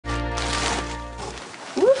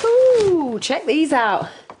Ooh, check these out.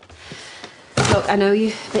 Look, I know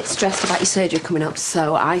you're a bit stressed about your surgery coming up,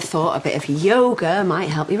 so I thought a bit of yoga might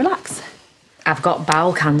help you relax. I've got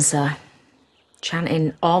bowel cancer.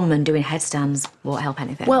 Chanting Om and doing headstands won't help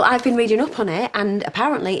anything. Well, I've been reading up on it, and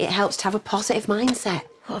apparently it helps to have a positive mindset.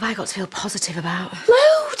 What have I got to feel positive about?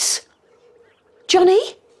 Loads!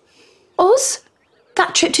 Johnny? Us?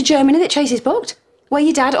 That trip to Germany that Tracy's booked? Where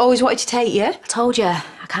your dad always wanted to take you? I told you, I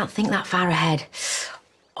can't think that far ahead.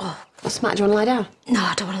 Oh, what's the matter? Do you want to lie down? No,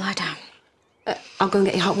 I don't want to lie down. I'll go and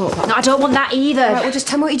get your hot water. No, I don't want that either. Right, well, just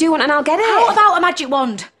tell me what you do want and I'll get it. How about a magic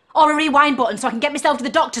wand? Or a rewind button so I can get myself to the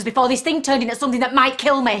doctors before this thing turned into something that might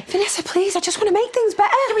kill me? Vanessa, please, I just want to make things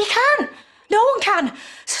better. No, you can't. No one can.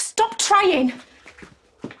 Stop trying.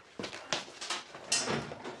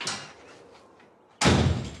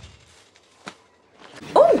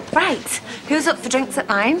 Oh, right. Who's up for drinks at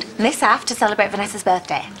mine? This half to celebrate Vanessa's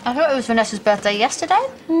birthday. I thought it was Vanessa's birthday yesterday.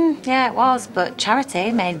 Yeah, it was, but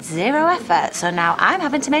Charity made zero effort, so now I'm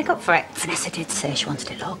having to make up for it. Vanessa did say she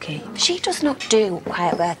wanted it low-key. She does not do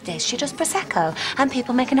quiet birthdays. She does Prosecco and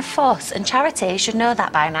people making a fuss, and Charity should know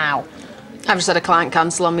that by now. I've just had a client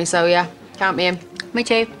cancel on me, so yeah, count me in. Me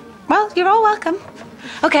too. Well, you're all welcome.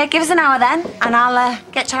 OK, give us an hour then, and I'll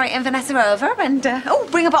get Charity and Vanessa over and... oh,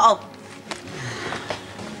 bring a bottle.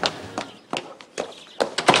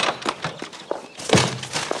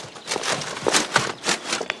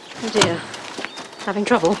 Oh dear. Having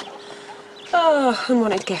trouble? Oh,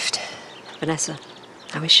 unwanted gift. Vanessa,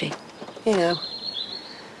 how is she? You know.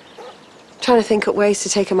 Trying to think up ways to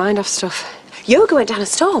take her mind off stuff. Yoga went down a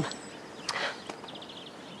storm.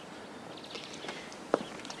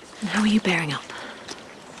 And how are you bearing up?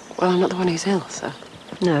 Well, I'm not the one who's ill, so...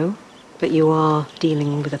 No, but you are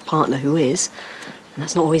dealing with a partner who is, and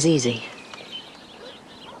that's not always easy.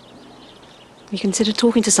 You consider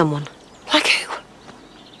talking to someone? Like who?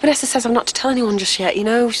 Vanessa says I'm not to tell anyone just yet, you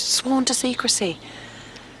know, she's sworn to secrecy.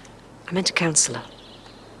 I meant a counsellor.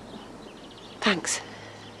 Thanks.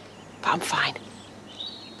 But I'm fine.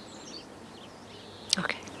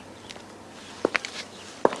 Okay.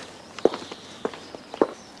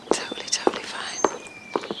 Totally fine.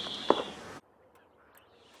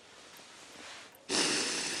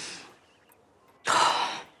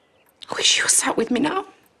 I wish you were sat with me now.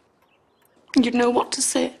 And you'd know what to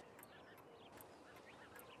say.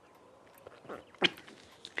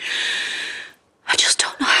 I just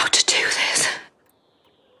don't know how to do this.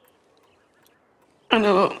 I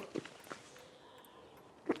know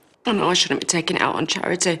I shouldn't be taking it out on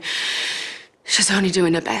Charity. She's only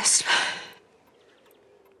doing her best.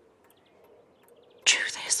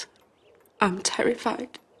 Truth is, I'm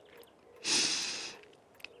terrified.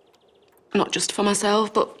 Not just for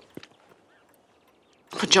myself, but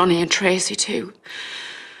for Johnny and Tracy too.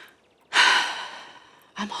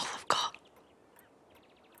 I'm all I've got.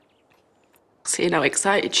 Seeing how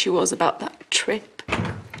excited she was about that trip,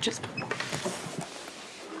 just...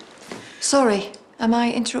 Sorry, am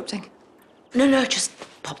I interrupting? No, just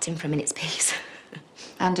popped in for a minute's peace.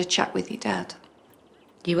 And a chat with your dad?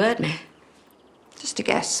 You heard me. Just a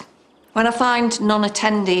guess. When I find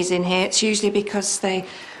non-attendees in here, it's usually because they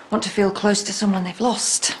want to feel close to someone they've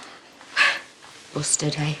lost.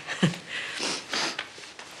 Busted, eh?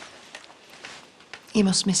 You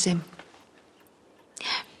must miss him.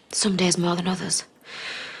 Some days more than others.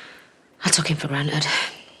 I took him for granted.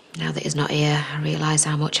 Now that he's not here, I realise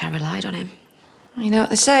how much I relied on him. You know what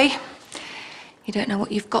they say? You don't know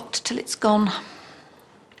what you've got till it's gone.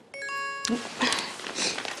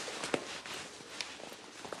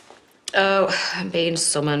 Oh, I'm being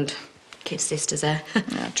summoned. Kid sisters, eh?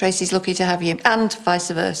 Tracy's lucky to have you, and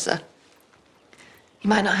vice versa. You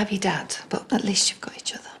might not have your dad, but at least you've got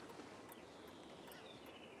each other.